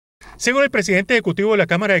Según el presidente ejecutivo de la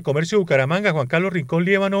Cámara de Comercio de Bucaramanga, Juan Carlos Rincón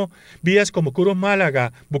Líbano, vías como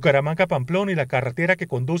Málaga, Bucaramanga-Pamplona y la carretera que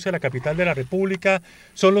conduce a la capital de la República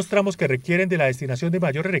son los tramos que requieren de la destinación de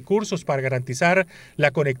mayores recursos para garantizar la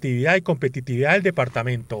conectividad y competitividad del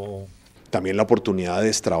departamento. También la oportunidad de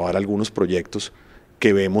destrabar algunos proyectos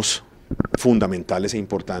que vemos fundamentales e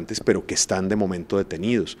importantes, pero que están de momento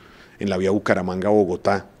detenidos. En la vía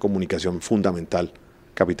Bucaramanga-Bogotá, comunicación fundamental,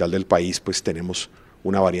 capital del país, pues tenemos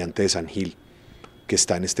una variante de San Gil que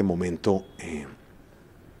está en este momento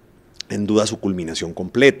en duda su culminación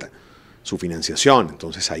completa, su financiación.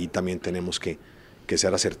 Entonces ahí también tenemos que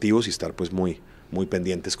ser asertivos y estar pues muy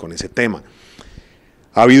pendientes con ese tema.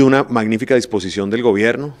 Ha habido una magnífica disposición del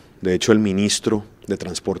gobierno. De hecho, el ministro de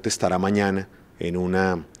Transporte estará mañana en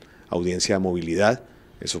una audiencia de movilidad.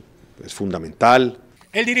 Eso es fundamental.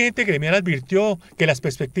 El dirigente gremial advirtió que las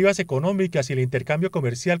perspectivas económicas y el intercambio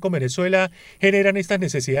comercial con Venezuela generan estas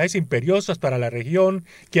necesidades imperiosas para la región,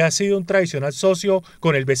 que ha sido un tradicional socio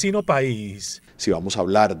con el vecino país. Si vamos a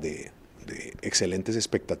hablar de excelentes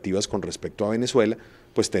expectativas con respecto a Venezuela,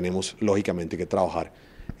 pues tenemos lógicamente que trabajar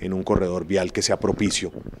en un corredor vial que sea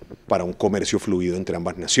propicio para un comercio fluido entre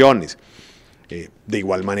ambas naciones. De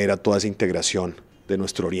igual manera, toda esa integración de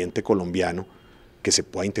nuestro Oriente Colombiano, que se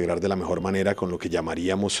pueda integrar de la mejor manera con lo que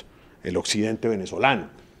llamaríamos el occidente venezolano.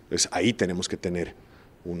 Entonces ahí tenemos que tener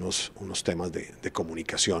unos temas de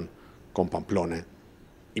comunicación con Pamplona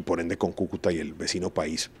y por ende con Cúcuta y el vecino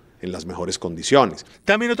país en las mejores condiciones.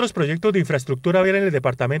 También otros proyectos de infraestructura vial en el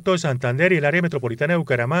departamento de Santander y el área metropolitana de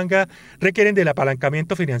Bucaramanga requieren del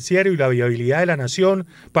apalancamiento financiero y la viabilidad de la nación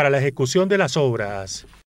para la ejecución de las obras.